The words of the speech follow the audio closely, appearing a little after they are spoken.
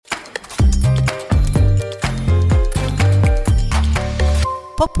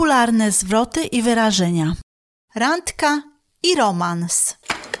Popularne zwroty i wyrażenia. Randka i romans.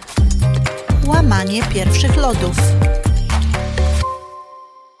 Łamanie pierwszych lodów.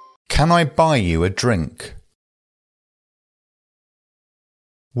 Can I buy you a drink?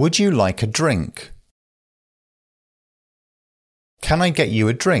 Would you like a drink? Can I get you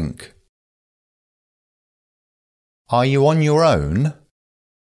a drink? Are you on your own?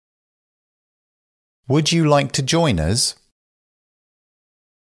 Would you like to join us?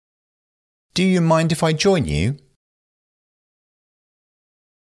 Do you mind if I join you?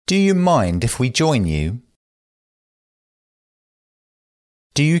 Do you mind if we join you?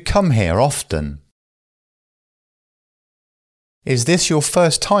 Do you come here often? Is this your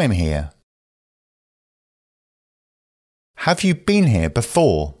first time here? Have you been here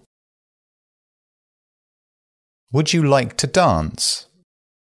before? Would you like to dance?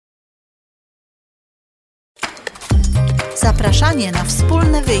 Zapraszanie na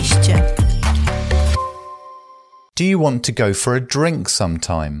wspólne wyjście. Do you want to go for a drink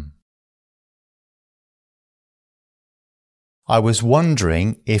sometime? I was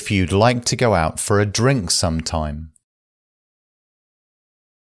wondering if you'd like to go out for a drink sometime.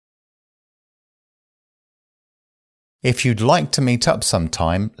 If you'd like to meet up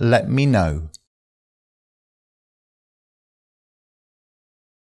sometime, let me know.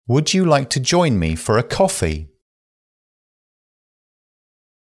 Would you like to join me for a coffee?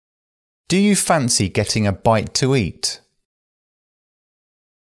 Do you fancy getting a bite to eat?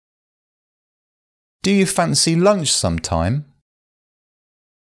 Do you fancy lunch sometime?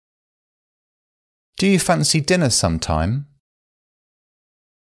 Do you fancy dinner sometime?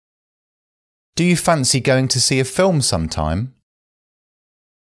 Do you fancy going to see a film sometime?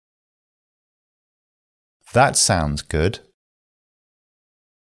 That sounds good.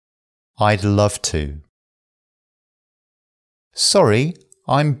 I'd love to. Sorry,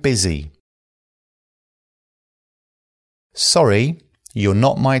 I'm busy. Sorry, you're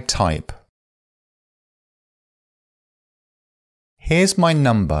not my type. Here's my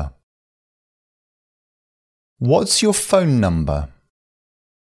number. What's your phone number?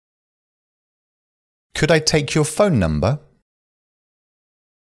 Could I take your phone number?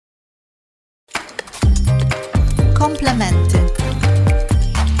 Komplementy.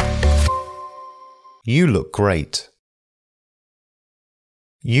 You look great.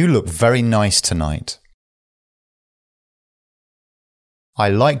 You look very nice tonight. I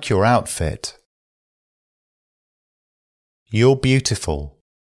like your outfit. You're beautiful.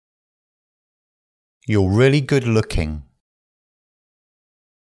 You're really good looking.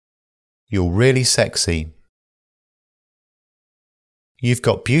 You're really sexy. You've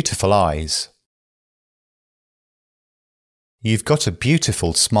got beautiful eyes. You've got a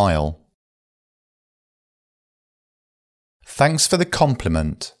beautiful smile. Thanks for the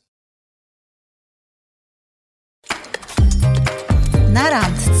compliment. Na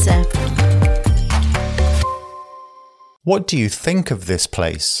randce. What do you think of this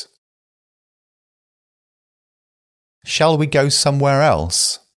place? Shall we go somewhere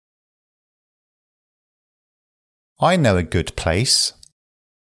else? I know a good place.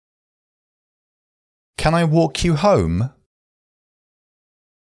 Can I walk you home?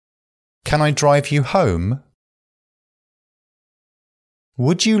 Can I drive you home?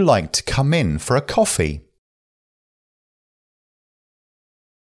 Would you like to come in for a coffee?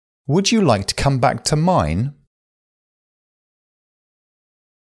 Would you like to come back to mine?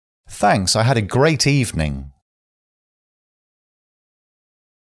 Thanks, I had a great evening.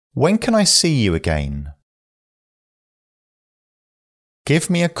 When can I see you again? Give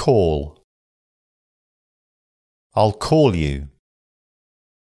me a call. I'll call you.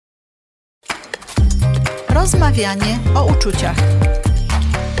 Rozmawianie o uczuciach.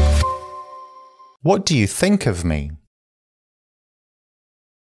 What do you think of me?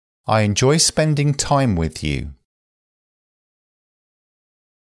 I enjoy spending time with you.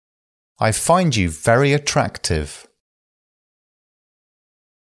 I find you very attractive.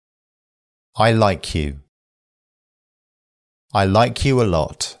 I like you. I like you a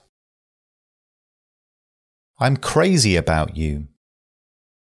lot. I'm crazy about you.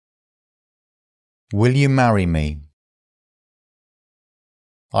 Will you marry me?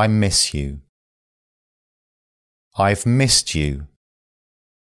 I miss you. I've missed you.